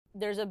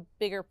there's a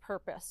bigger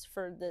purpose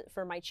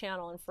for my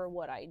channel and for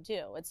what I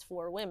do. It's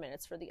for women,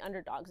 it's for the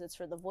underdogs, it's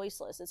for the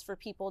voiceless, it's for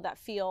people that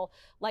feel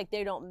like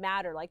they don't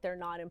matter, like they're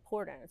not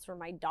important. It's for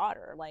my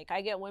daughter. Like,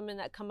 I get women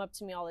that come up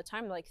to me all the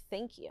time like,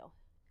 thank you.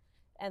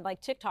 And like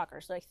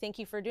TikTokers, like, thank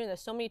you for doing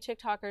this. So many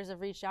TikTokers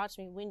have reached out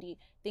to me, Wendy,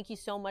 thank you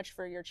so much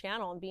for your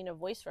channel and being a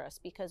voice for us,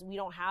 because we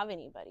don't have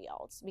anybody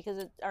else,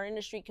 because our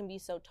industry can be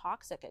so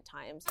toxic at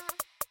times.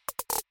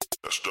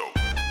 That's dope.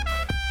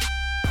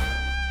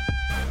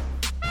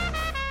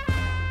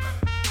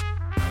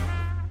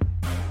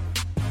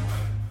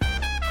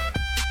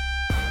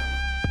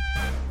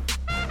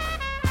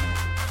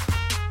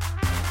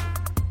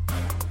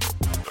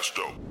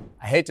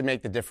 I hate to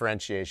make the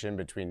differentiation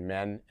between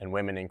men and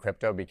women in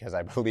crypto because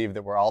I believe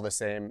that we're all the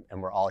same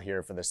and we're all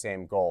here for the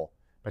same goal.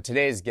 But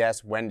today's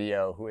guest,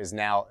 WendyO, who is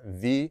now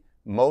the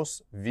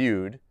most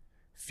viewed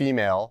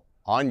female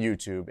on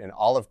YouTube in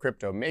all of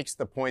crypto, makes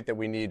the point that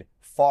we need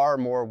far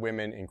more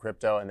women in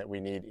crypto and that we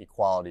need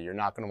equality. You're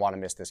not going to want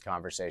to miss this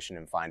conversation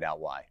and find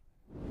out why.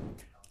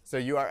 So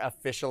you are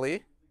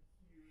officially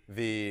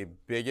the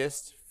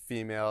biggest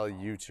female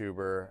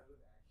YouTuber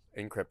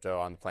in crypto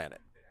on the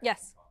planet.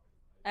 Yes.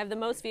 I have the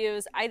most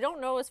views. I don't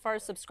know as far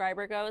as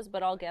subscriber goes,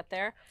 but I'll get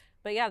there.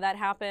 But yeah, that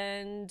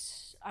happened,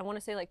 I want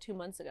to say like 2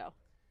 months ago.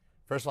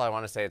 First of all, I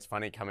want to say it's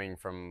funny coming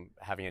from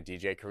having a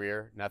DJ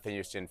career. Nothing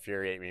used to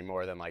infuriate me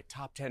more than like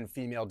top 10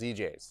 female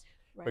DJs.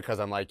 Right.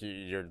 Because I'm like,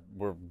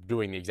 we're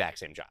doing the exact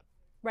same job.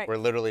 Right. We're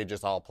literally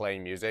just all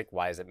playing music.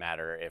 Why does it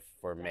matter if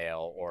we're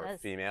male or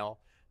female?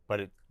 But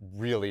it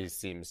really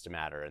seems to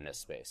matter in this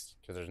space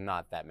because there's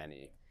not that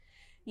many.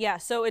 Yeah,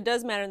 so it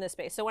does matter in this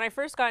space. So when I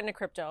first got into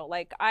crypto,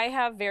 like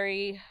I'm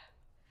very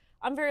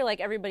like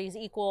everybody's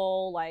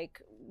equal,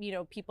 like, you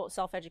know, people,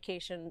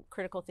 self-education,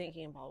 critical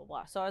thinking, blah, blah,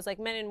 blah. So I was like,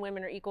 men and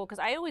women are equal, because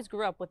I always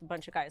grew up with a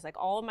bunch of guys, like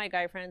all of my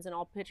guy friends and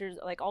all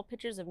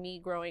pictures of me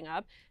growing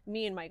up,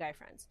 me and my guy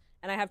friends.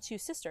 And I have 2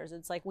 sisters.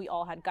 It's like we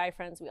all had guy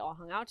friends, we all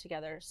hung out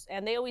together.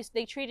 And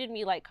they treated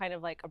me like kind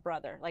of like a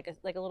brother, like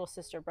a little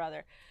sister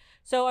brother.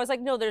 So I was like,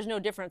 no, there's no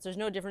difference. There's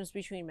no difference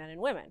between men and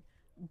women.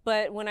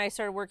 But when I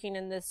started working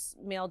in this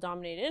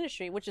male-dominated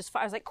industry, which is,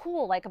 I was like,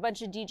 cool, like a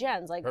bunch of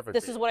degens, like Perfect.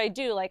 This is what I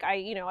do. Like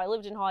I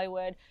lived in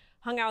Hollywood,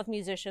 hung out with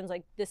musicians,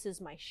 like this is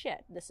my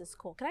shit. This is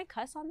cool. Can I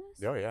cuss on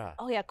this? Oh yeah.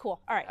 Oh yeah,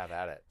 cool. All right. Have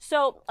at it.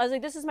 So I was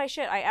like, this is my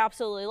shit. I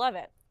absolutely love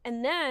it.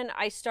 And then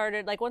I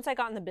started, like once I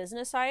got on the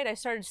business side, I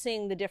started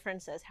seeing the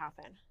differences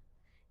happen.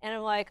 And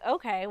I'm like,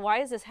 okay,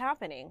 why is this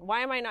happening?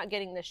 Why am I not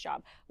getting this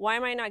job? Why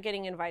am I not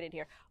getting invited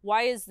here?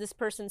 Why is this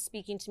person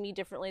speaking to me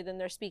differently than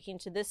they're speaking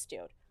to this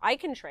dude? I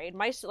can trade.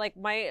 My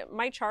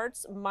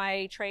charts,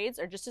 my trades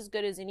are just as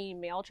good as any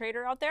male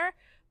trader out there,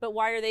 but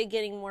why are they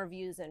getting more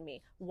views than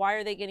me? Why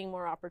are they getting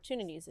more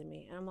opportunities than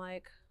me? And I'm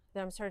like,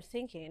 then I started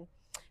thinking.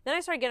 Then I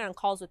started getting on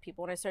calls with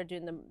people when I started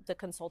doing the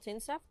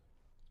consulting stuff.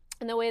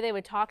 And the way they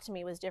would talk to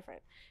me was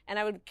different. And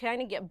I would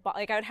kind of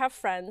I would have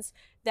friends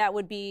that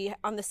would be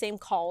on the same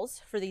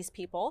calls for these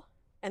people,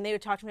 and they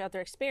would talk to me about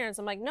their experience.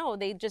 I'm like, no,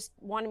 they just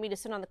wanted me to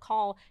sit on the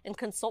call and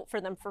consult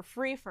for them for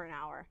free for an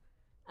hour.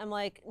 I'm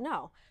like,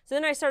 no. So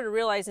then I started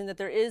realizing that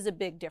there is a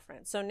big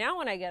difference. So now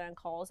when I get on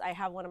calls, I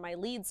have one of my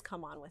leads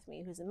come on with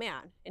me who's a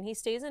man, and he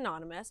stays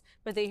anonymous,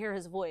 but they hear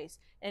his voice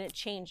and it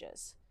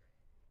changes.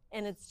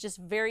 And it's just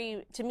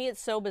to me,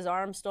 it's so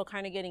bizarre. I'm still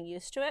kind of getting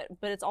used to it,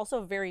 but it's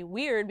also very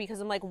weird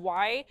because I'm like,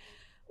 why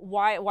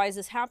is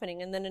this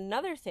happening? And then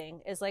another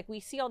thing is, like,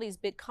 we see all these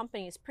big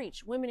companies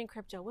preach women in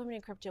crypto,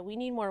 we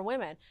need more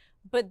women.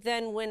 But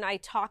then when I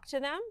talk to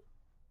them,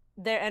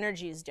 their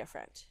energy is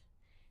different.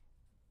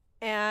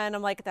 And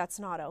I'm like, that's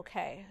not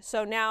okay.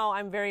 So now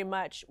I'm very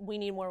much, we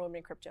need more women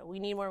in crypto. We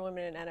need more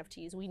women in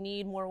NFTs. We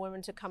need more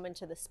women to come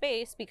into the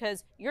space,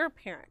 because you're a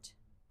parent.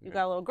 You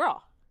got a little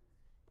girl.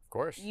 Of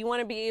course. You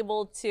want to be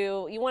able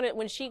to,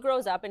 when she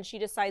grows up and she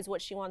decides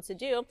what she wants to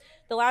do,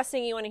 the last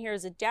thing you want to hear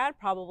as a dad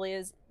probably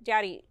is,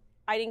 Daddy,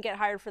 I didn't get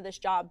hired for this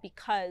job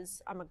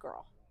because I'm a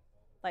girl.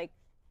 Like,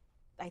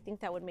 I think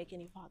that would make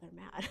any father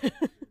mad.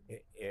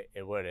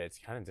 It would. It's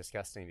kind of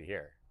disgusting to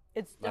hear.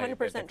 It's 100%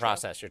 like, the true.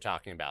 process you're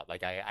talking about.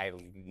 Like, I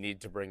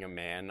need to bring a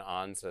man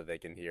on so they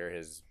can hear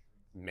his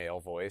male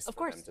voice. Of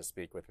course. For them to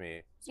speak with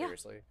me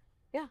seriously.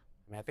 Yeah.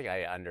 I mean, I think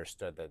I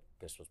understood that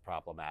this was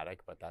problematic,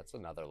 but that's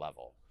another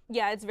level.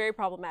 Yeah, it's very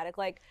problematic.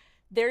 Like,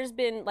 there's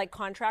been like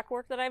contract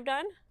work that I've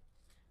done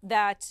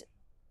that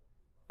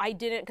I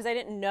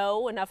didn't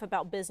know enough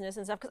about business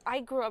and stuff, because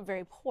I grew up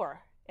very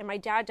poor. And my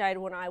dad died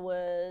when I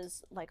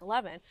was like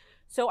 11.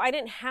 So I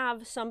didn't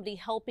have somebody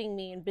helping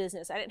me in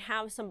business. I didn't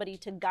have somebody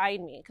to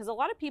guide me. Because a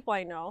lot of people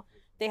I know,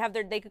 they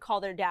could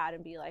call their dad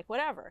and be like,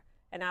 whatever,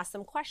 and ask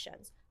them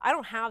questions. I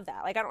don't have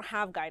that. Like, I don't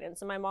have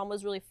guidance. And my mom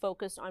was really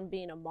focused on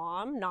being a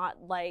mom, not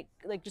like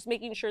just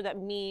making sure that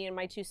me and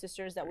my 2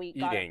 sisters that we're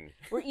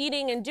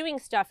eating and doing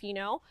stuff, you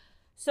know?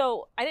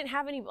 So I didn't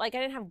have I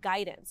didn't have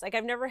guidance. Like,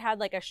 I've never had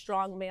like a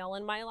strong male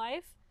in my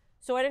life.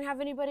 So I didn't have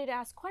anybody to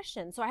ask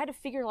questions. So I had to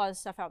figure a lot of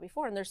stuff out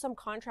before. And there's some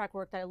contract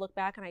work that I look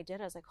back and I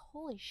was like,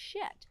 holy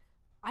shit,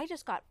 I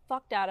just got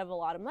fucked out of a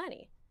lot of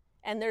money.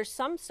 And there's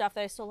some stuff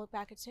that I still look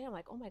back and say, I'm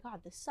like, oh my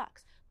God, this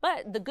sucks.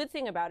 But the good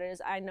thing about it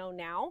is I know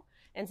now,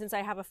 and since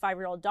I have a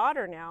 5-year-old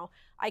daughter now,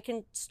 I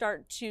can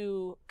start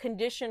to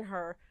condition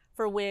her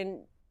for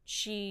when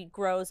she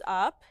grows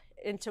up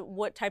into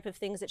what type of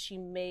things that she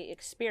may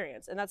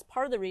experience. And that's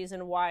part of the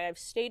reason why I've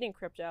stayed in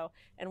crypto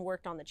and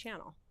worked on the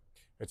channel.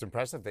 It's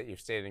impressive that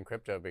you've stayed in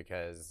crypto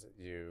because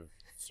you've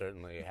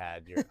certainly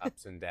had your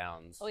ups and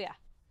downs. Oh yeah.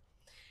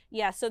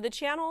 Yeah, so the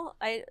channel,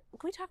 can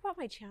we talk about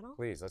my channel?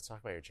 Please, let's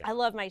talk about your channel. I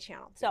love my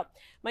channel. So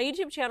my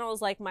YouTube channel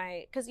is like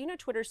because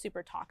Twitter's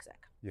super toxic.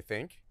 You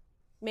think?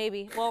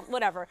 Maybe. Well,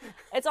 whatever.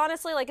 It's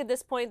honestly like at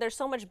this point, there's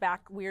so much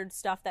weird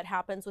stuff that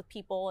happens with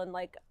people, and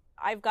like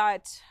I've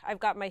got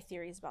my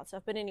theories about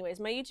stuff. But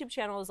anyways, my YouTube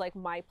channel is like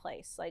my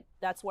place. Like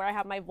that's where I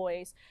have my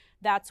voice.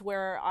 That's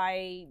where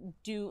I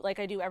do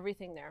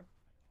everything there.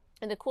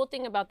 And the cool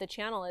thing about the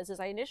channel is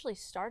I initially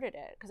started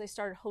it because I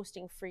started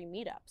hosting free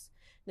meetups.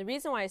 The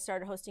reason why I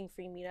started hosting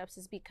free meetups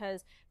is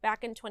because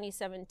back in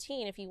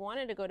 2017, if you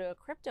wanted to go to a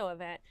crypto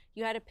event,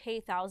 you had to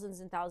pay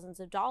thousands and thousands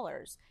of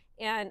dollars.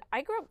 And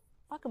I grew up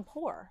fucking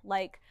poor.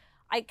 Like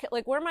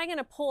where am I going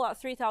to pull out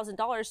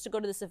 $3,000 to go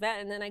to this event?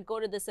 And then I go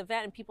to this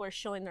event and people are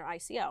showing their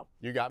ICO.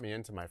 You got me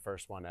into my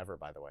first one ever,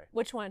 by the way.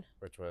 Which one?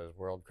 Which was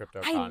World Crypto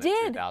I Con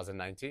did. in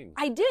 2019.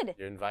 I did.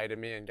 You invited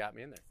me and got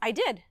me in there. I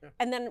did. Yeah.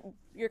 And then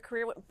your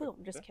career went boom.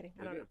 Just kidding.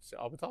 I don't know.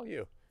 It's all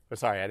you. But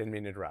sorry, I didn't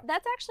mean to interrupt.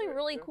 That's actually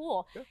really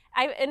cool.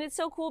 Yeah. And it's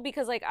so cool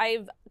because like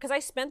because I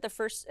spent the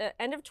first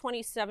end of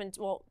 2017,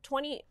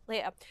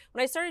 when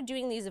I started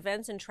doing these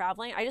events and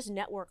traveling, I just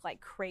networked like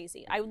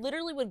crazy. I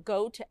literally would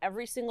go to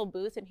every single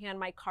booth and hand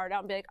my card out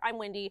and be like, I'm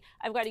Wendy,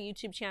 I've got a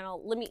YouTube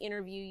channel, let me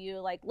interview you,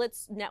 like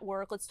let's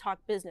network, let's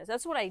talk business.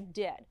 That's what I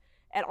did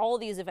at all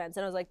these events,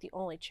 and I was like the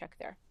only chick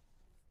there.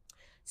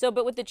 So,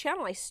 but with the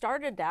channel, I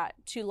started that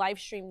to live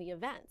stream the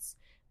events,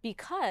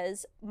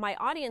 because my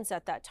audience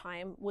at that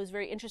time was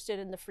very interested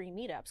in the free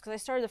meetups. Because I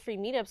started the free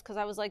meetups because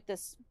I was like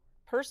this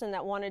person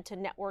that wanted to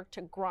network,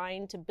 to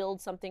grind, to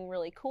build something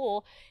really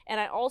cool. And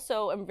I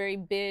also am very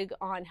big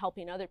on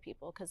helping other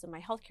people because of my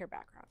healthcare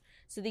background.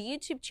 So the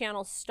YouTube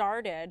channel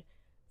started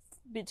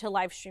to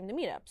live stream the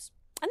meetups.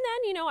 And then,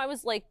 I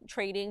was like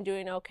trading,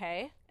 doing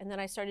okay. And then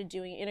I started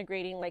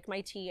integrating like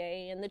my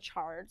TA and the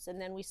charts. And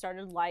then we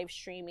started live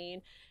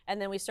streaming. And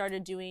then we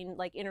started doing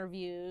like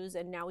interviews.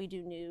 And now we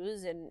do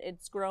news. And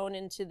it's grown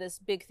into this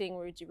big thing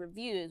where we do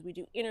reviews, we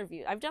do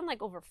interviews. I've done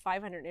like over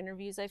 500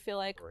 interviews, I feel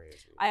like. Crazy.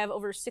 I have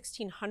over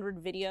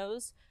 1,600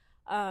 videos.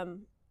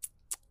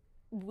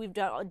 We've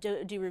done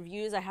do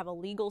reviews. I have a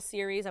legal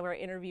series where I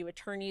interview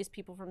attorneys,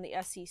 people from the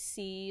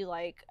SEC.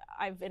 Like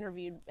I've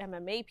interviewed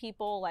MMA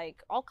people,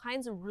 like all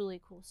kinds of really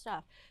cool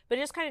stuff. But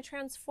it just kind of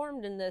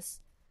transformed in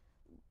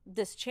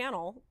this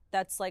channel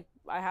that's like,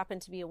 I happen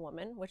to be a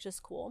woman, which is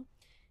cool.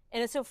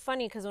 And it's so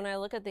funny because when I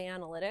look at the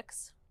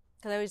analytics,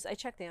 because I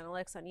check the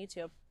analytics on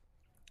YouTube,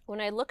 when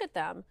I look at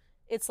them,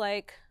 it's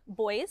like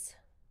boys,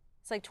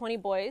 it's like 20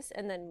 boys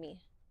and then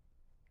me.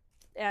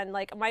 And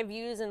like my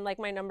views and like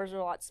my numbers are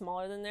a lot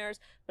smaller than theirs,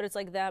 but it's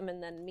like them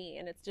and then me.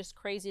 And it's just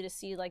crazy to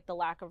see like the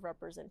lack of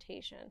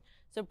representation.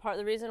 So part of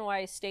the reason why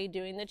I stay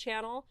doing the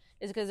channel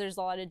is because there's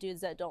a lot of dudes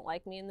that don't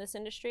like me in this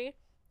industry,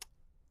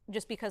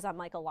 just because I'm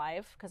like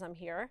alive, because I'm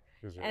here.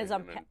 And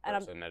I'm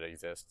that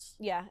exists.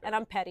 Yeah, and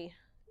I'm petty.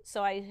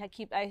 So I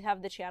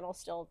have the channel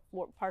still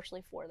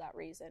partially for that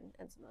reason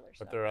and some other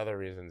stuff. But there are other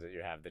reasons that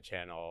you have the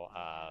channel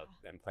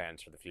and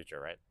plans for the future,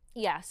 right?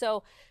 Yeah,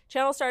 so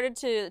channel started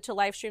to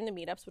live stream the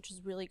meetups, which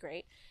is really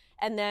great.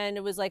 And then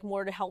it was like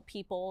more to help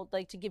people,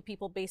 like to give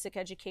people basic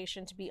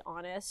education, to be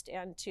honest,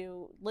 and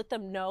to let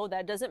them know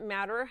that it doesn't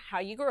matter how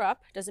you grew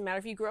up, doesn't matter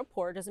if you grew up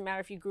poor, doesn't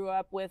matter if you grew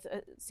up with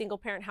a single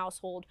parent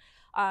household,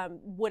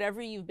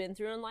 whatever you've been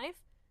through in life,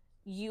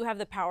 you have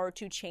the power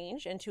to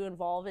change and to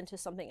evolve into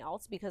something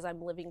else, because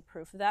I'm living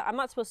proof of that. I'm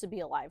not supposed to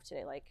be alive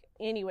today, like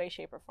any way,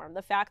 shape, or form.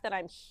 The fact that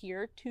I'm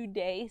here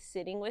today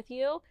sitting with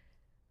you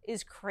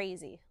is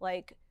crazy,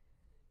 like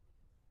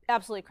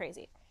absolutely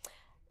crazy.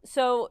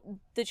 So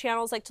the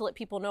channels like to let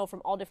people know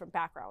from all different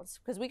backgrounds,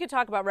 because we could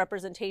talk about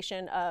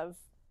representation of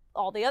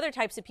all the other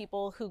types of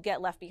people who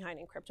get left behind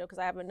in crypto, because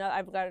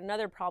I've got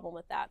another problem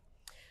with that.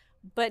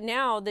 But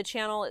now the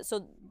channel,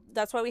 so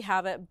that's why we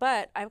have it.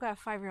 But I've got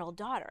a 5-year-old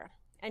daughter,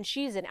 and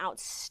she's an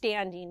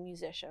outstanding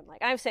musician.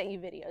 Like, I've sent you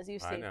videos,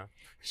 you've seen. I know.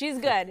 She's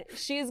good.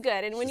 She's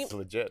good. And she's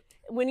legit.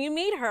 When you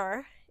meet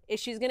her,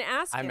 she's going to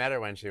ask I met her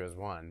when she was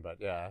 1, but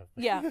yeah.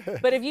 Yeah,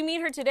 but if you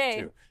meet her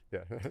today, 2.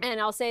 Yeah. And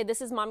I'll say,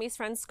 this is mommy's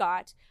friend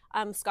Scott.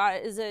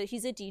 Scott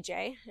he's a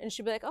DJ, and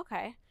she'll be like,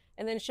 okay.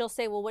 And then she'll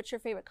say, well, what's your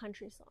favorite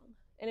country song?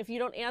 And if you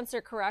don't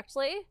answer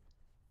correctly,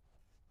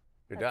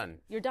 you're done.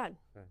 You're done.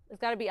 Yeah. It's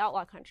got to be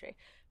outlaw country.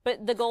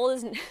 But the goal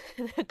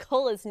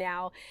is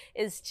now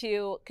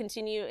to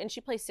continue. And she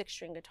plays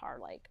 6-string guitar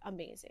like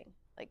amazing.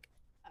 Like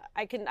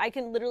I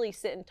can literally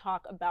sit and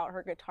talk about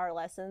her guitar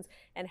lessons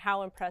and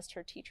how impressed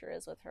her teacher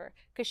is with her,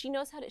 because she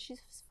knows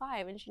she's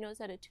 5 and she knows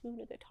how to tune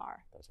a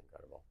guitar. That's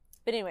incredible.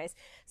 But anyways,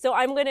 so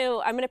I'm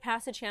gonna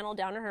pass the channel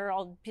down to her.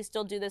 I'll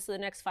still do this for the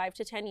next 5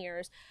 to 10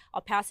 years.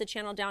 I'll pass the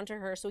channel down to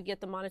her so we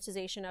get the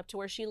monetization up to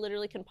where she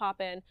literally can pop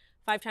in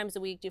 5 times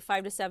a week, do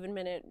 5 to 7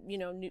 minute,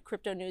 new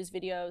crypto news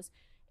videos,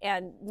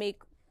 and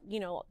make,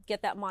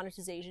 get that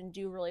monetization,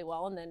 do really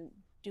well, and then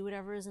do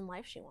whatever is in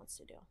life she wants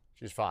to do.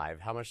 She's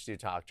 5. How much do you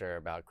talk to her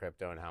about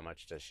crypto, and how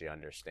much does she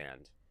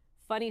understand?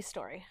 Funny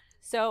story.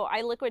 So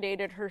I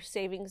liquidated her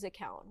savings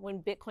account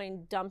when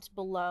Bitcoin dumped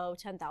below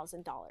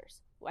 $10,000.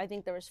 I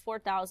think there was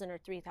 4,000 or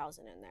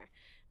 3,000 in there.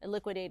 I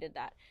liquidated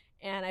that.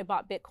 And I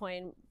bought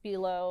Bitcoin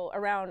below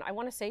around, I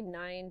want to say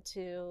 $9,000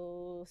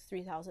 to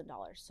 $3,000.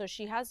 So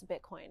she has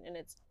Bitcoin and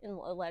it's in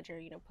a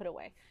ledger, put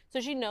away.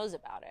 So she knows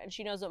about it and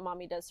she knows what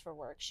mommy does for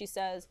work. She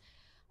says,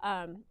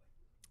 mommy's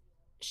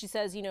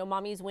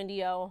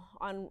WendyO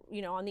on,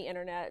 on the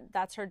internet.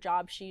 That's her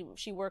job.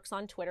 She works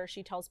on Twitter.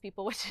 She tells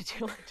people what to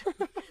do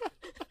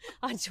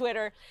on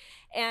Twitter.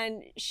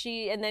 And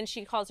then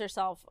she calls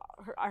herself,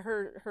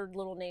 her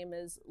little name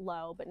is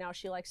Lo, but now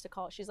she likes to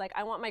call it, she's like,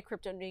 I want my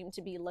crypto name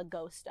to be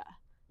Lagosta.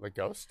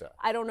 Lagosta?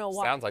 I don't know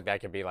why. Sounds like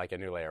that could be like a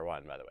new layer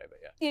 1, by the way, but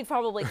yeah. It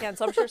probably can.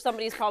 So I'm sure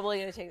somebody's probably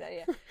going to take that,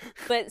 yeah.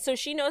 But so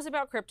she knows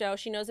about crypto,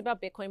 she knows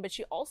about Bitcoin, but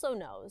she also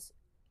knows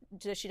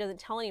that she doesn't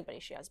tell anybody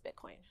she has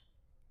Bitcoin.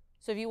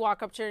 So if you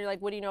walk up to her, you're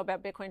like, what do you know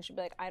about Bitcoin? She'll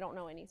be like, I don't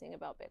know anything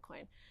about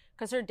Bitcoin.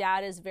 Because her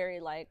dad is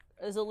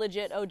is a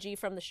legit OG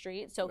from the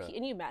street. So,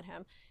 and you met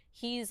him.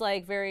 He's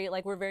like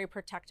we're very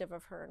protective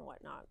of her and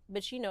whatnot.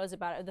 But she knows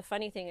about it. The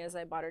funny thing is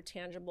I bought her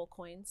tangible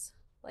coins,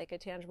 like a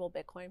tangible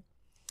Bitcoin.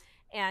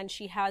 And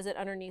she has it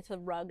underneath the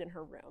rug in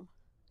her room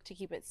to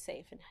keep it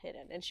safe and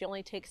hidden. And she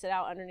only takes it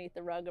out underneath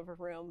the rug of her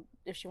room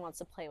if she wants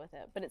to play with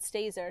it. But it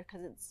stays there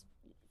because it's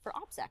for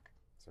OPSEC.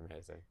 It's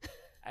amazing.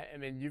 I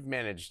mean, you've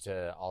managed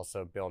to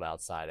also build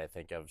outside, I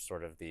think, of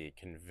sort of the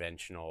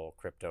conventional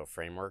crypto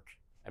framework.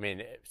 I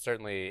mean,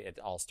 certainly it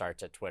all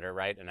starts at Twitter,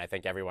 right? And I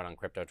think everyone on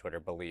crypto Twitter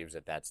believes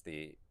that that's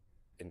the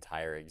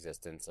entire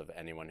existence of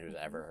anyone who's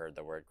ever heard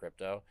the word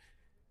crypto.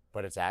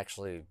 But it's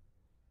actually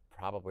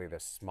probably the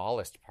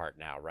smallest part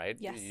now, right?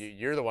 Yes.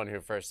 You're the one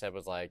who first said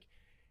was like,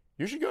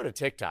 you should go to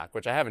TikTok,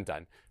 which I haven't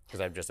done because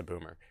I'm just a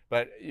boomer.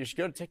 But you should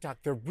go to TikTok.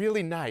 They're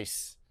really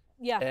nice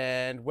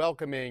and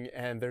welcoming,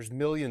 and there's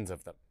millions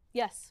of them.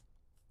 Yes.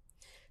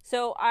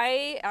 So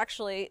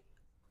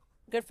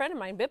good friend of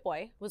mine,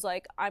 BitBoy, was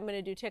like, I'm going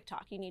to do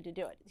TikTok. You need to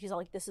do it. He's all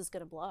like, this is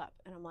going to blow up.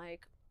 And I'm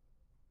like,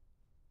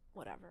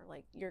 whatever.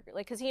 Like,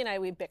 because he and I,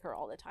 we bicker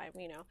all the time,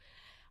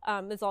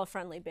 it's all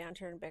friendly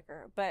banter and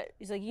bicker. But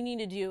he's like, you need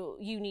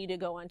to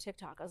go on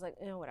TikTok. I was like,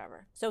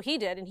 whatever. So he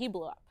did, and he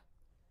blew up.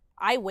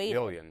 I waited.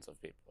 Millions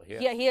of people.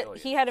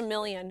 He had 1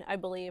 million, I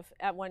believe,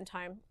 at one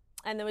time.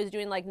 And then was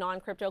doing like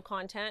non-crypto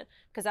content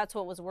because that's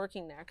what was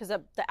working there because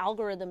the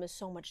algorithm is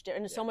so much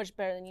different and so much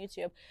better than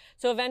YouTube.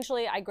 So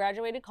eventually I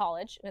graduated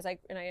college and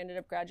I ended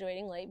up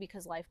graduating late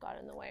because life got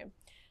in the way.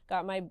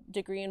 Got my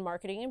degree in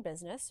marketing and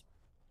business.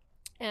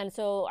 And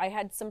so I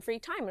had some free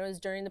time. It was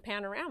during the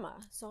panorama.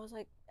 So I was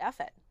like, F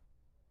it.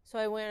 So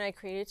I went and I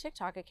created a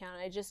TikTok account.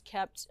 I just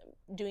kept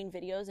doing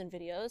videos.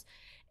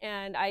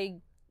 And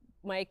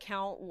my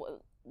account,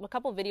 a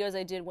couple of videos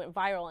I did went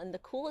viral. And the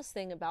coolest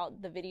thing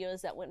about the videos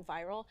that went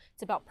viral,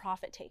 it's about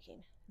profit taking.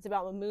 It's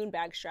about a moon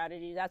bag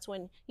strategy. That's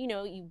when,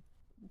 you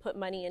put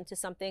money into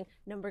something,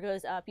 number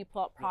goes up, you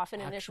pull out profit.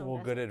 Actual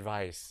good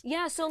advice.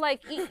 Yeah. So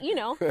like,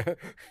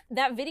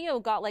 that video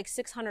got like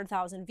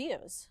 600,000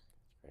 views.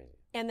 Crazy.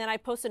 And then I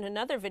posted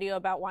another video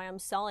about why I'm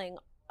selling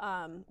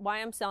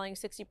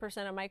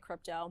 60% of my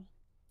crypto.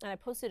 And I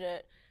posted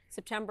it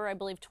September, I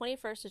believe,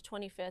 21st to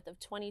 25th of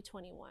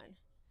 2021.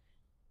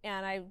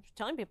 And I'm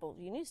telling people,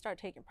 you need to start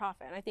taking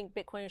profit. And I think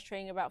Bitcoin is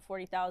trading about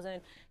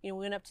 40,000. We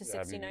went up to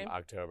 69.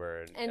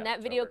 October. And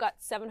that video got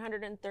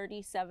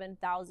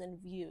 737,000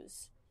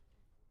 views.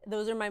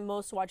 Those are my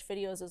most watched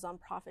videos is on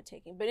profit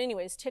taking. But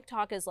anyways,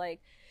 TikTok is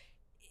like,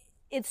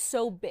 it's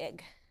so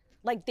big.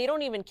 Like they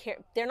don't even care.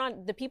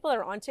 The people that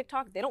are on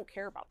TikTok, they don't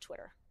care about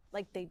Twitter.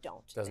 Like they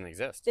don't. It doesn't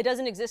exist. It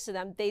doesn't exist to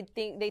them. They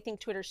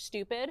think Twitter's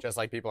stupid. Just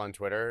like people on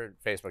Twitter,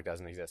 Facebook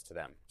doesn't exist to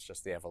them. It's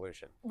just the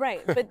evolution.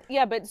 Right.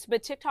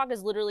 But TikTok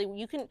is literally,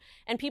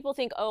 and people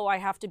think, oh, I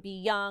have to be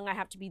young, I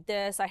have to be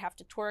this, I have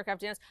to twerk, I have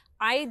to dance.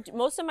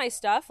 Most of my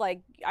stuff,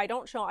 like I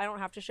don't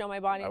have to show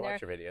my body in there. I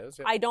watch your videos.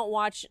 Yeah. I don't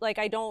watch,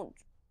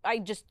 I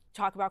just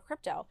talk about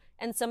crypto.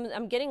 And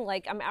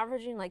I'm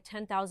averaging like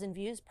 10,000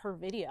 views per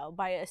video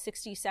by a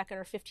 60-second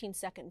or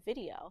 15-second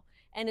video.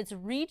 And it's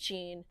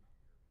reaching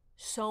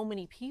so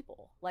many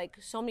people.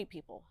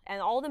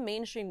 And all the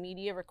mainstream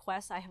media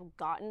requests I have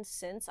gotten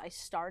since I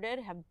started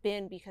have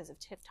been because of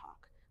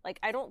TikTok.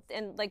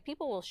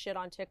 People will shit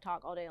on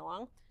TikTok all day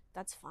long.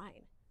 That's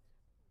fine.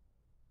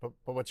 But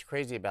what's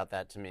crazy about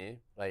that to me,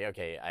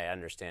 okay, I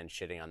understand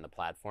shitting on the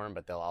platform,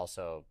 but they'll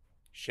also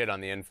shit on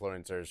the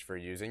influencers for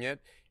using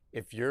it.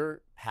 If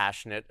you're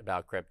passionate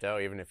about crypto,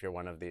 even if you're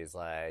one of these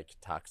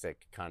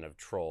toxic kind of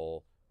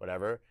troll,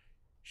 whatever,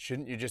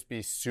 shouldn't you just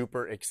be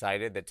super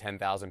excited that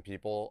 10,000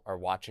 people are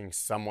watching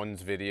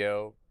someone's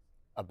video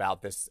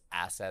about this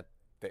asset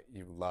that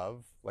you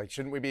love? Like,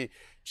 shouldn't we be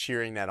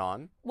cheering that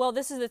on? Well,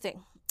 this is the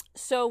thing.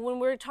 So when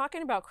we're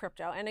talking about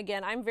crypto, and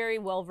again, I'm very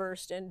well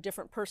versed in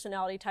different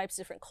personality types,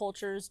 different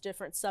cultures,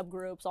 different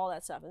subgroups, all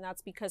that stuff. And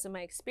that's because of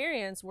my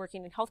experience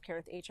working in healthcare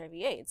with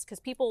HIV/AIDS. Because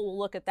people will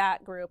look at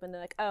that group and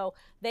they're like, oh,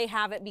 they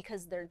have it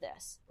because they're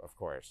this. Of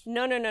course.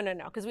 No.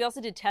 Because we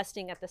also did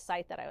testing at the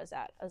site that I was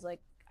at. I was like,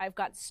 I've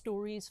got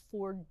stories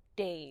for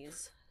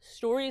days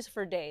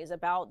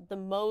about the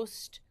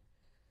most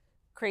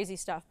crazy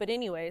stuff. But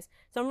anyways,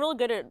 so I'm really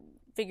good at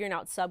figuring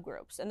out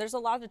subgroups, and there's a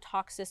lot of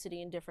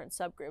toxicity in different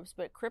subgroups,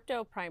 but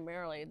crypto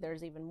primarily,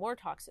 there's even more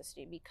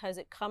toxicity because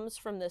it comes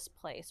from this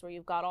place where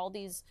you've got all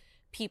these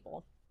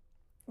people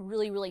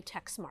really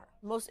tech smart,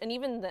 and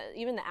even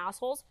the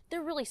assholes,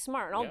 they're really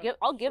smart, and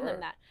I'll give them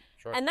that.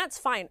 Sure. And that's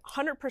fine,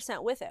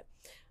 100% with it.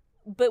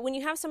 But when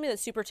you have somebody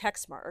that's super tech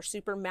smart or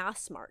super math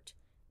smart,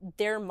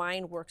 their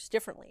mind works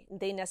differently.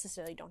 They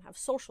necessarily don't have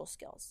social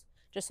skills,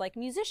 just like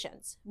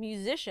musicians.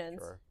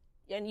 Sure.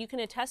 And you can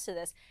attest to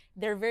this,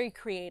 they're very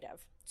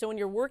creative. So when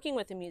you're working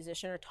with a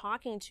musician or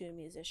talking to a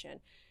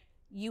musician,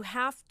 you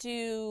have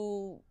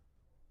to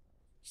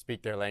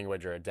speak their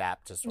language or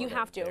adapt to sort you of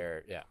have to,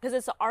 their, yeah. Because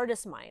it's the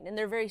artist's mind, and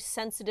they're very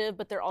sensitive,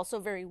 but they're also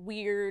very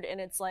weird. And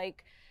it's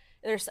like,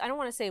 I don't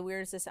want to say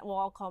weird, well,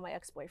 I'll call my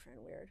ex-boyfriend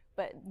weird,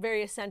 but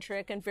very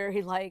eccentric and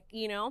very like,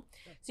 so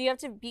you have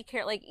to be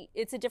careful, like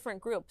it's a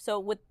different group. So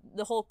with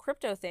the whole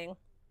crypto thing,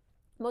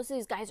 most of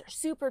these guys are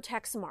super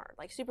tech smart,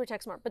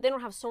 but they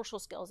don't have social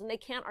skills, and they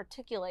can't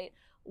articulate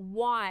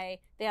why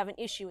they have an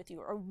issue with you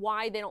or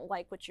why they don't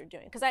like what you're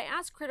doing. Because I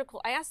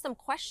ask them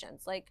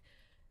questions like,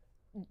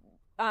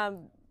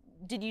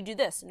 did you do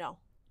this? No.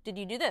 Did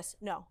you do this?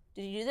 No.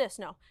 Did you do this?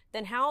 No.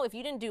 Then how, if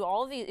you didn't do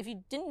all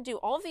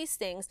of these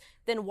things,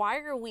 then why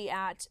are we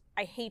at,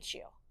 I hate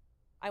you,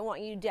 I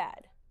want you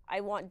dead,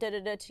 I want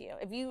da-da-da to you.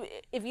 If you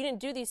didn't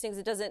do these things,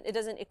 it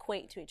doesn't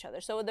equate to each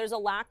other. So there's a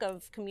lack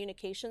of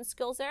communication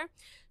skills there.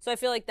 So I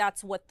feel like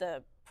that's what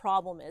the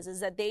problem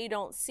is that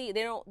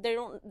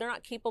they're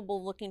not capable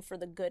of looking for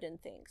the good in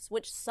things,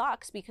 which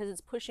sucks because it's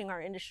pushing our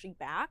industry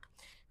back.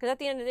 Because at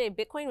the end of the day,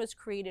 Bitcoin was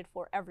created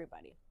for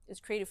everybody. It's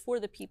created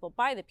for the people,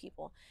 by the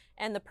people.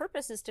 And the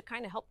purpose is to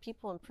kind of help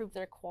people improve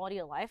their quality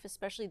of life,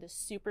 especially the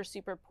super,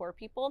 super poor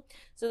people.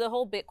 So the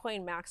whole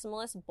Bitcoin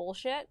maximalist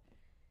bullshit,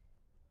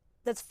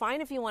 that's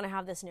fine if you want to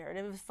have this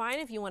narrative. It's fine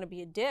if you want to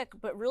be a dick.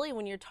 But really,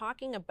 when you're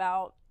talking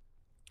about,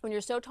 when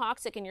you're so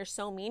toxic and you're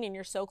so mean and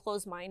you're so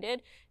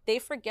closed-minded, they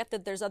forget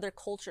that there's other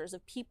cultures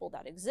of people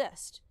that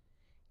exist.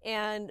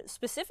 And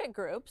specific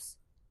groups,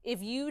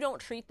 if you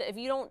treat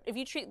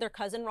their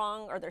cousin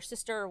wrong or their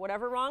sister or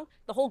whatever wrong,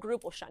 the whole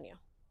group will shun you.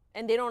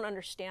 And they don't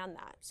understand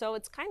that. So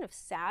it's kind of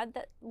sad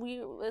that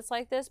it's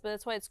like this, but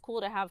that's why it's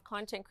cool to have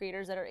content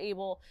creators that are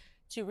able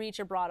to reach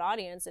a broad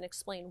audience and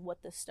explain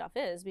what this stuff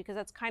is, because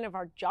that's kind of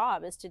our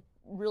job, is to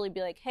really be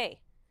like,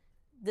 hey,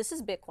 this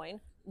is Bitcoin.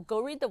 Go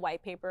read the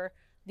white paper.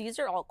 These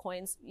are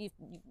altcoins. You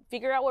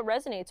figure out what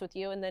resonates with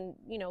you, and then,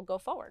 go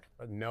forward.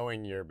 But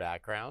knowing your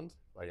background,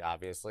 like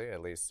obviously,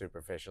 at least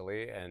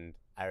superficially, and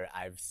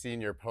I've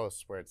seen your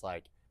posts where it's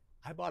like,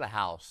 I bought a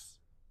house,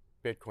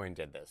 Bitcoin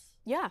did this.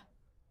 Yeah,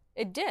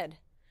 it did.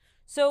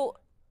 So,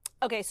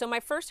 okay, so my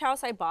first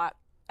house I bought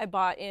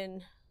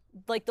in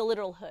like the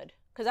literal hood,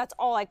 because that's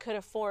all I could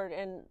afford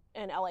in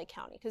LA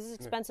County, because it's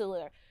expensive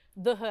there.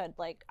 The hood,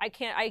 like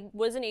I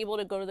wasn't able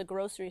to go to the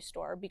grocery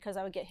store because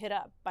I would get hit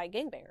up by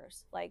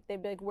gangbangers. Like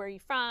they'd be like, where are you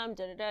from?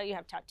 You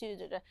have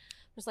tattoos,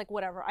 Just like,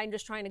 whatever. I'm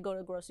just trying to go to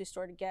the grocery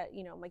store to get,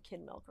 my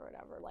kid milk or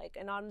whatever. Like,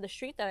 and on the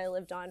street that I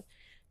lived on,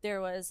 there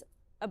was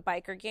a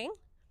biker gang.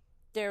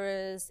 There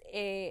was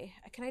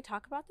can I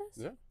talk about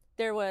this? Yeah.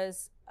 There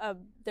was a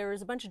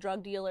bunch of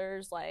drug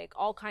dealers, like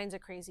all kinds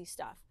of crazy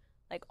stuff.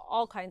 And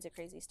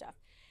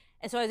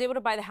so I was able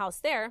to buy the house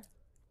there.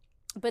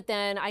 But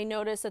then I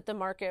noticed that the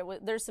market,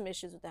 there's some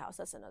issues with the house.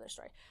 That's another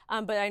story.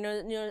 But I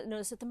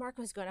noticed that the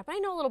market was going up. I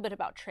know a little bit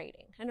about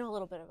trading. I know a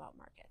little bit about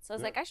markets. So I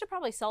was like, I should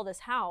probably sell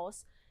this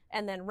house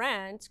and then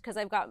rent, because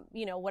I've got,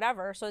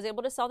 whatever. So I was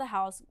able to sell the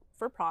house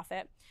for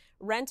profit,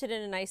 rent it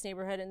in a nice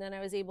neighborhood, and then I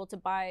was able to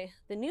buy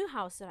the new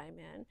house that I'm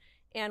in.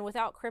 And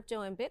without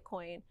crypto and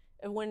Bitcoin,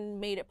 it wouldn't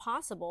made it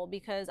possible,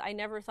 because I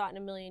never thought in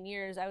a million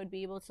years I would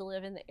be able to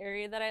live in the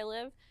area that I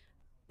live,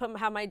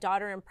 have my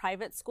daughter in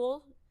private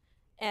school,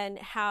 and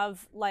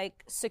have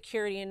like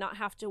security and not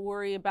have to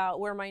worry about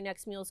where my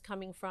next meal is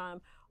coming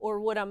from or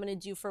what I'm going to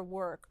do for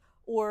work,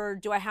 or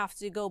do I have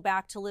to go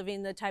back to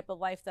living the type of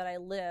life that I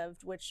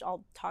lived, which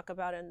I'll talk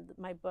about in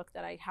my book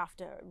that I have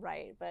to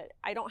write. But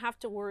I don't have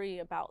to worry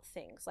about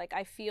things. Like,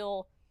 I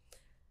feel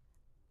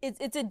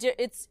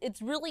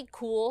it's really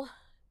cool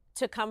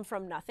to come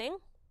from nothing,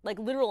 like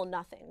literal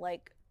nothing,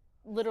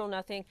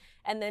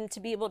 and then to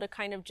be able to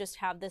kind of just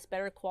have this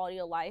better quality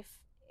of life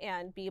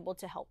and be able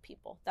to help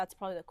people. That's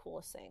probably the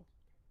coolest thing.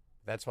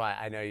 That's why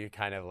I know you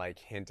kind of like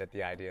hint at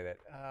the idea that,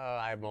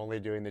 I'm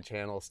only doing the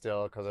channel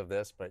still because of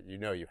this, but you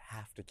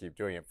have to keep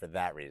doing it for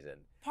that reason.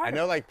 I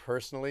know, like,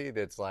 personally,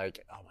 that's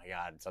like, oh my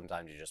God,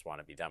 sometimes you just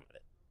want to be done with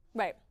it.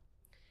 Right.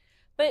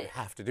 But you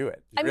have to do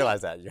it. You I mean,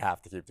 realize that you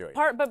have to keep doing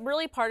it. But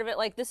really part of it,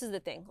 like, this is the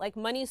thing. Like,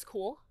 money's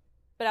cool,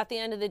 but at the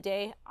end of the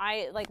day,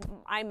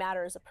 I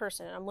matter as a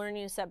person, and I'm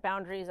learning to set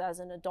boundaries as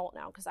an adult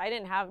now, because I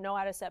didn't know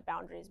how to set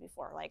boundaries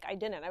before. Like, I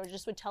didn't. I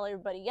would tell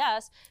everybody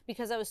yes,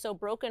 because I was so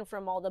broken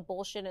from all the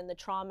bullshit and the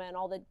trauma and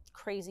all the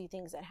crazy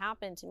things that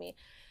happened to me.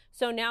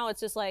 So now it's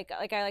just like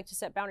I like to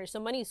set boundaries. So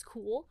money's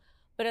cool,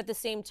 but at the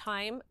same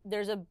time,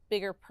 there's a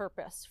bigger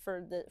purpose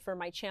for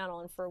my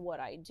channel and for what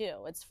I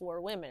do. It's for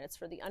women. It's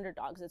for the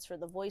underdogs. It's for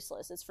the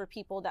voiceless. It's for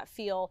people that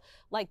feel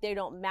like they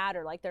don't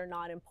matter, like they're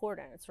not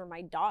important. It's for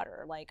my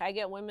daughter. Like, I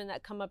get women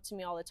that come up to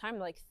me all the time,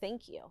 like,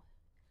 thank you.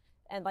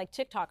 And like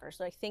TikTokers,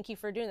 like, thank you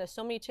for doing this.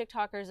 So many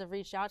TikTokers have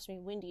reached out to me,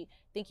 Wendy,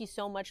 thank you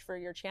so much for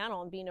your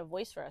channel and being a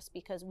voice for us,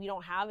 because we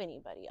don't have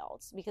anybody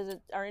else, because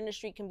our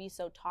industry can be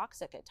so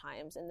toxic at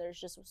times, and there's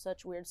just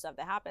such weird stuff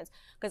that happens.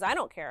 Because I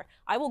don't care.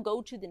 I will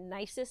go to the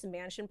nicest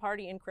mansion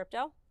party in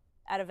crypto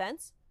at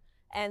events,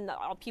 and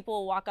people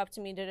will walk up to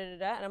me,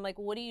 and I'm like,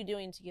 what are you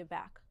doing to give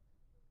back?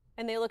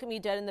 And they look at me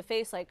dead in the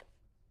face like,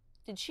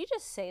 did she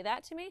just say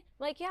that to me? I'm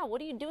like, yeah,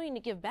 what are you doing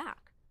to give back?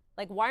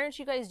 Like, why aren't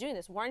you guys doing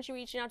this? Why aren't you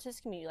reaching out to this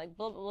community? Like,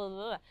 blah, blah, blah,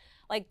 blah.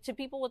 Like, to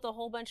people with a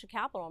whole bunch of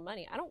capital and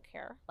money, I don't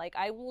care. Like,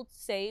 I will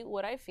say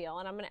what I feel,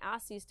 and I'm going to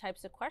ask these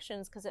types of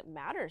questions because it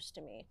matters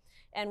to me.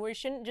 And we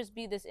shouldn't just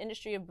be this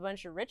industry of a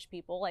bunch of rich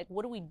people. Like,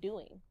 what are we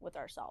doing with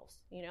ourselves,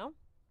 you know?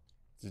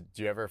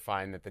 Do you ever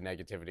find that the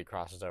negativity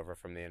crosses over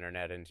from the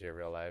internet into your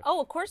real life? Oh,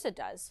 of course it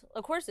does.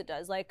 Of course it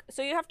does. Like,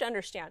 so you have to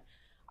understand,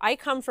 I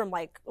come from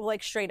like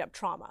straight up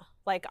trauma.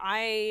 Like,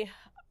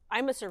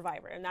 I'm a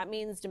survivor, and that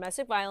means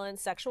domestic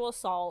violence, sexual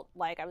assault.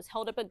 Like, I was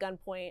held up at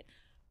gunpoint.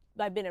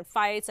 I've been in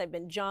fights. I've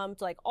been jumped,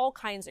 like all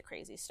kinds of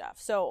crazy stuff.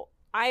 So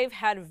I've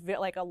had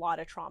like a lot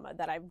of trauma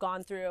that I've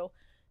gone through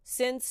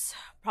since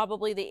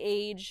probably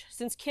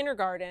since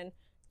kindergarten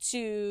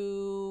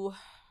for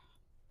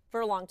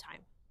a long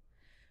time.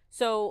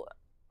 So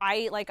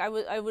I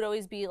would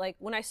always be like,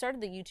 when I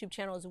started the YouTube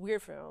channel, it was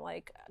weird for me,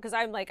 like, because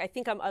I'm like, I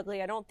think I'm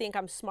ugly, I don't think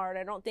I'm smart,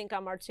 I don't think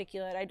I'm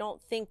articulate, I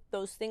don't think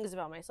those things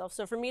about myself.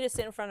 So for me to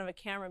sit in front of a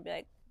camera and be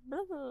like, blah,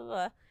 blah,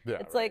 blah, yeah,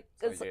 it's right.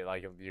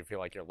 like, you feel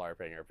like you're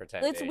LARPing or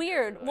pretending. It's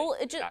weird. Like, well,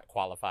 it just not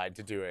qualified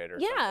to do it or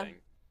yeah. something.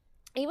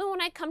 Even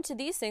when I come to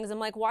these things, I'm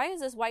like, why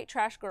is this white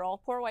trash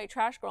girl, poor white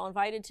trash girl,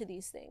 invited to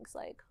these things?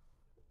 Like,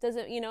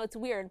 doesn't, it's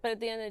weird. But at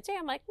the end of the day,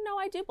 I'm like, no,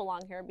 I do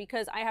belong here,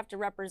 because I have to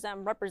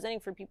I'm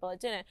representing for people that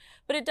didn't.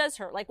 But it does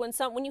hurt. Like, when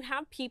you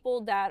have people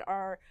that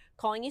are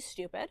calling you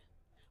stupid,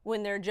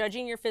 when they're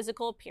judging your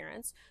physical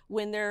appearance,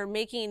 when they're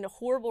making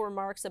horrible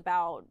remarks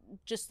about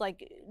just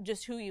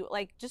who you,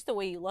 like, just the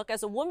way you look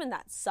as a woman,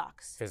 that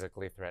sucks.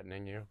 Physically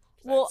threatening you?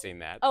 Well, I've seen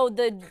that. Oh,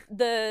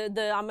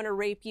 the I'm gonna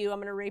rape you,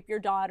 I'm gonna rape your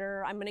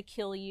daughter, I'm gonna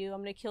kill you,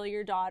 I'm gonna kill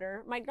your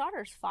daughter. My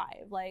daughter's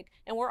 5, like,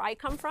 and where I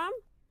come from,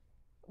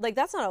 like,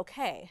 that's not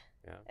okay.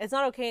 Yeah. It's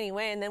not okay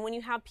anyway. And then when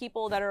you have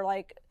people that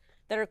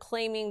are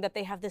claiming that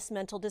they have this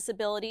mental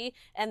disability,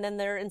 and then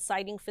they're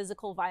inciting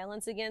physical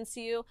violence against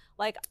you,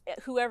 like,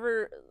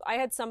 I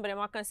had somebody, I'm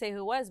not going to say who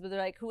it was, but they're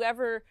like,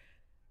 whoever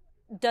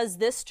does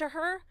this to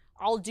her,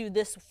 I'll do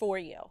this for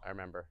you. I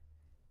remember.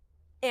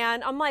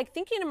 And I'm like,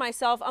 thinking to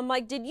myself, I'm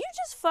like, did you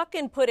just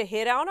fucking put a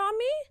hit out on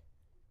me?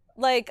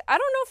 Like, I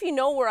don't know if you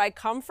know where I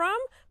come from,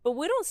 but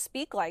we don't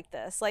speak like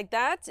this. Like,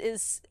 that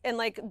is, and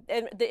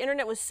the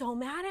internet was so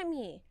mad at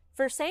me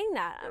for saying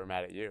that. They were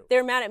mad at you. They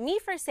were mad at me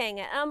for saying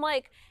it. And I'm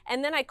like,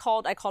 and then I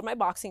called my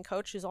boxing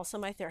coach, who's also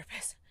my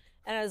therapist.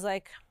 And I was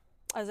like,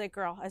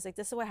 girl,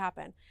 this is what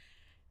happened.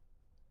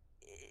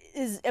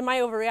 Am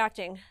I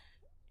overreacting?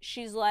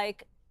 She's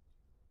like,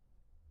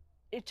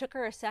 it took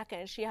her a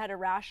second. She had to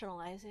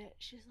rationalize it.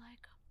 She's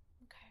like,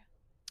 okay.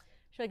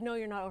 She's like, no,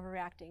 you're not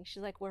overreacting.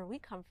 She's like, where we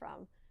come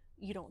from,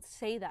 you don't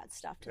say that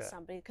stuff to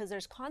somebody, because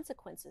there's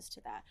consequences to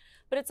that.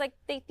 But it's like,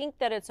 they think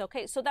that it's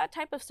okay. So that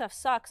type of stuff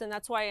sucks. And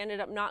that's why I ended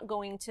up not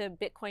going to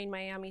Bitcoin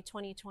Miami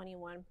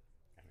 2021.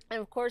 And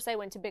of course I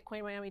went to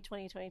Bitcoin Miami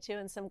 2022,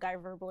 and some guy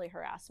verbally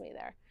harassed me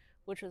there,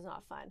 which was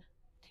not fun.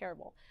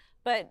 Terrible.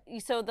 But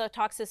so the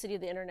toxicity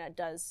of the internet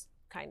does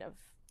kind of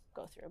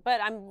go through, but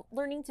I'm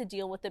learning to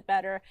deal with it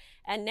better.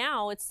 And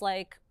now it's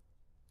like,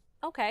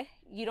 okay,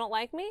 you don't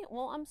like me?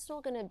 Well, I'm still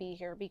going to be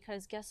here,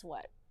 because guess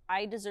what?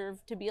 I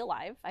deserve to be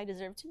alive. I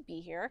deserve to be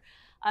here.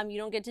 You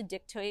don't get to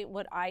dictate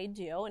what I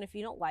do. And if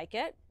you don't like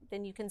it,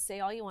 then you can say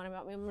all you want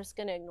about me. I'm just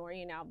going to ignore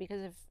you now,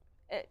 because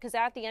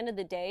at the end of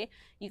the day,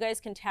 you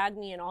guys can tag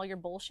me in all your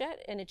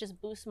bullshit, and it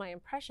just boosts my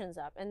impressions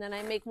up. And then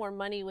I make more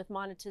money with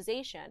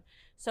monetization.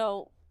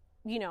 So,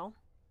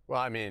 Well,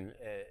 I mean,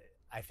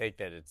 I think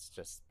that it's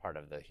just part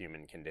of the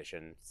human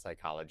condition,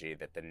 psychology,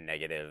 that the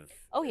negative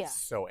is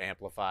so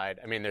amplified.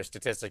 I mean, there's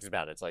statistics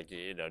about it. It's like,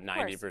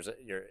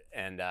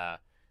 90%.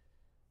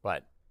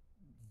 But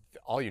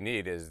all you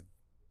need is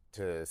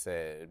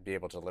to be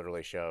able to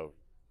literally show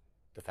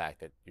the fact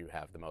that you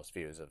have the most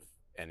views of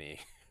any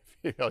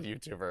female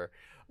YouTuber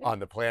on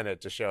the planet,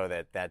 to show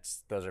that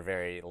those are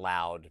very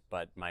loud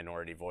but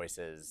minority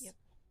voices,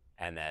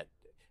 and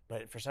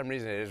but for some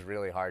reason it is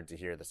really hard to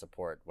hear the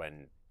support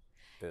when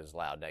those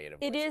loud negative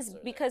It voices is are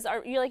because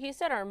like you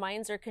said, our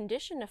minds are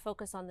conditioned to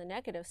focus on the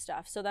negative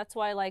stuff. So that's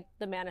why like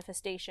the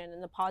manifestation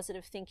and the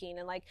positive thinking,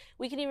 and like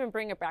we can even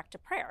bring it back to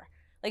prayer.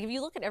 Like if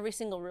you look at every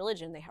single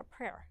religion, they have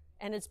prayer,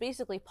 and it's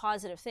basically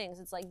positive things.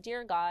 It's like,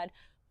 dear God,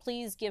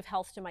 please give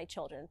health to my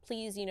children.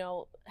 Please,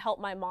 help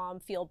my mom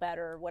feel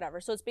better or whatever.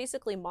 So it's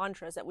basically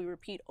mantras that we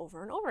repeat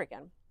over and over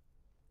again.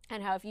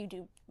 And how if you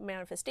do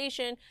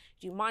manifestation,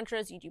 you do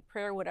mantras, you do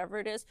prayer, whatever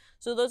it is.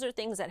 So those are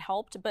things that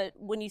helped. But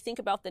when you think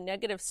about the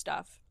negative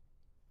stuff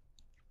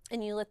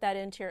and you let that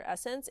into your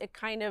essence, it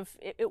kind of,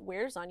 it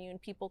wears on you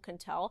and people can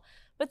tell.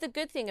 But the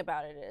good thing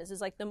about it is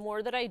like the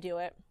more that I do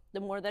it, the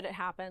more that it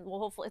happens, well,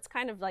 hopefully it's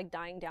kind of like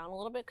dying down a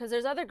little bit because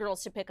there's other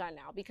girls to pick on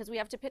now because we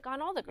have to pick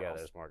on all the girls. Yeah,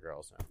 there's more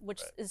girls now.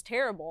 Which is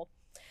terrible.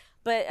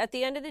 But at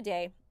the end of the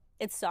day,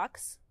 it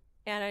sucks.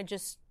 And I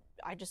just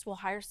will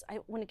hire,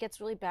 when it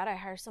gets really bad, I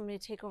hire somebody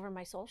to take over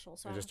my social.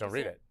 So you just don't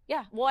read it.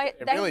 Yeah. Well, it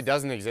really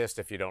doesn't exist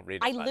if you don't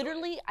read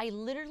it. I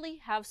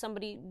literally have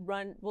somebody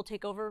will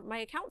take over my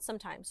account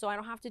sometimes. So I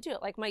don't have to do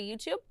it. Like my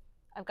YouTube,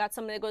 I've got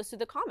somebody that goes through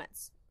the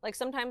comments. Like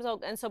sometimes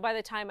and so by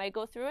the time I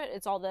go through it,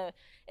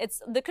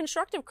 it's the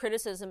constructive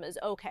criticism is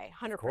okay,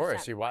 100%. Of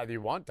course, you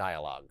want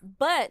dialogue.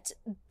 But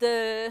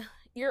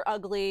you're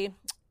ugly,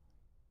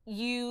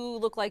 you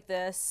look like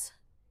this,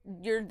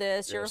 you're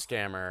this, you're a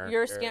scammer,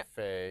 you're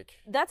fake.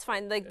 That's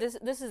fine. Like this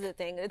is the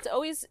thing. It's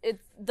always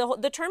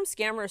the term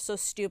scammer is so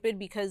stupid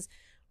because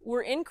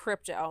we're in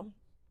crypto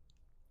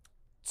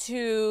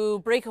to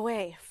break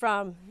away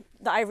from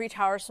the ivory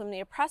towers, from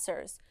the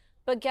oppressors.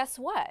 But guess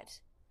what?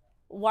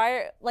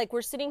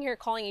 We're sitting here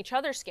calling each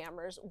other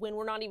scammers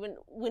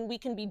when we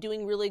can be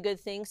doing really good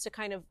things to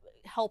kind of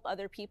help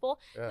other people.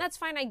 Yeah. And that's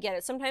fine, I get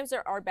it. Sometimes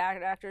there are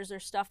bad actors,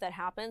 there's stuff that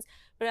happens,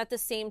 but at the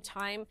same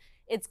time,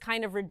 it's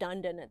kind of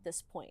redundant at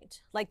this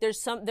point. Like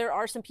there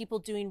are some people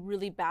doing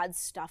really bad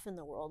stuff in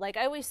the world. Like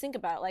I always think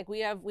about it, like we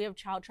have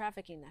child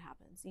trafficking that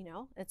happens,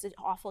 It's an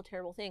awful,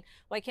 terrible thing.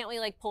 Why can't we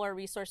like pull our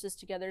resources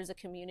together as a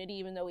community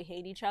even though we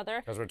hate each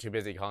other? Because we're too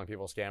busy calling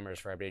people scammers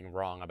for being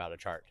wrong about a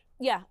chart.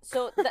 Yeah,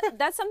 so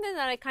that's something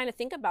that I kind of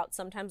think about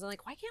sometimes. I'm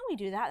like, why can't we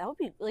do that? That would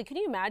be like, can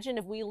you imagine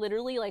if we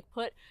literally like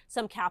put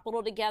some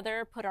capital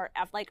together, put our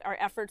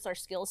efforts, our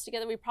skills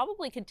together? We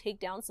probably could take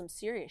down some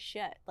serious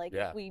shit. Like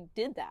if we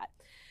did that.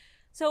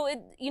 So it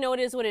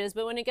is what it is.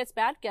 But when it gets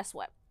bad, guess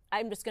what?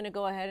 I'm just going to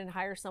go ahead and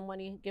hire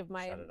somebody, shut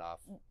it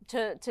off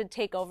to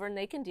take over, and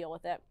they can deal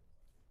with it.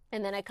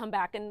 And then I come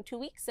back in 2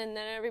 weeks, and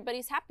then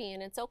everybody's happy,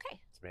 and it's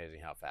okay. It's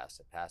amazing how fast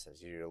it passes.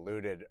 You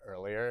alluded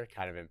earlier,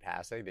 kind of in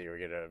passing, that you were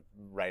going to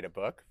write a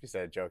book. You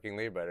said it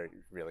jokingly, but are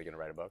you really going to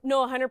write a book?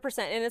 No, 100%.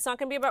 And it's not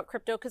going to be about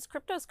crypto, because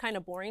crypto is kind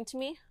of boring to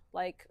me.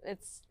 Like,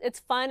 it's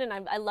fun, and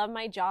I love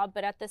my job,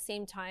 but at the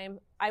same time,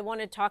 I want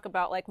to talk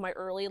about, like, my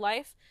early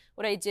life,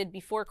 what I did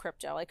before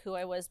crypto, like, who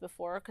I was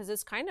before, because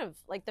it's kind of,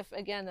 like, the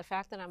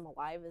fact that I'm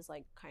alive is,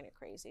 like, kind of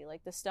crazy.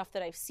 Like, the stuff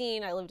that I've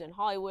seen, I lived in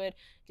Hollywood,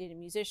 dated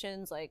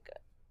musicians, like,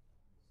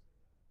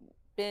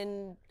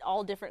 been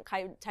all different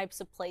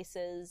types of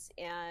places,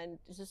 and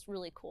it's just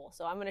really cool.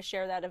 So I'm going to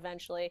share that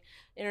eventually.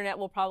 Internet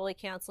will probably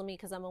cancel me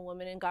because I'm a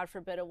woman, and God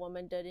forbid a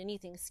woman did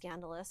anything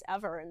scandalous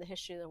ever in the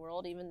history of the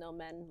world, even though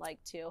men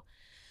like to,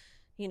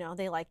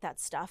 they like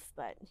that stuff.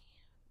 But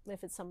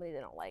if it's somebody they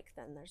don't like,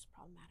 then there's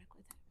problematic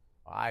with it.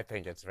 Well, I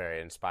think it's very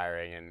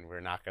inspiring, and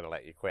we're not going to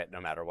let you quit no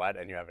matter what.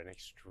 And you have an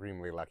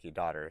extremely lucky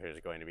daughter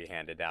who's going to be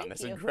handed down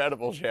this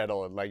incredible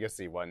channel and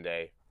legacy one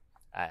day.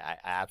 I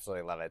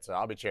absolutely love it. So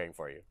I'll be cheering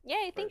for you.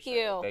 Yay, thank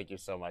you. Thank you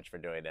so much for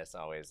doing this.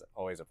 Always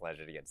a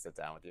pleasure to get to sit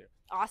down with you.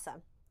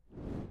 Awesome.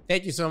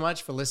 Thank you so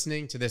much for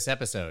listening to this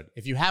episode.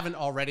 If you haven't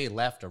already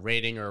left a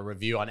rating or a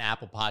review on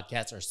Apple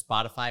Podcasts or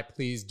Spotify,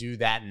 please do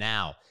that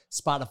now.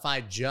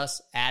 Spotify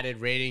just added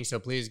ratings, so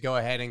please go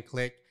ahead and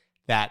click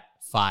that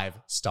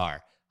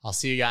 5-star. I'll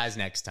see you guys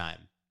next time.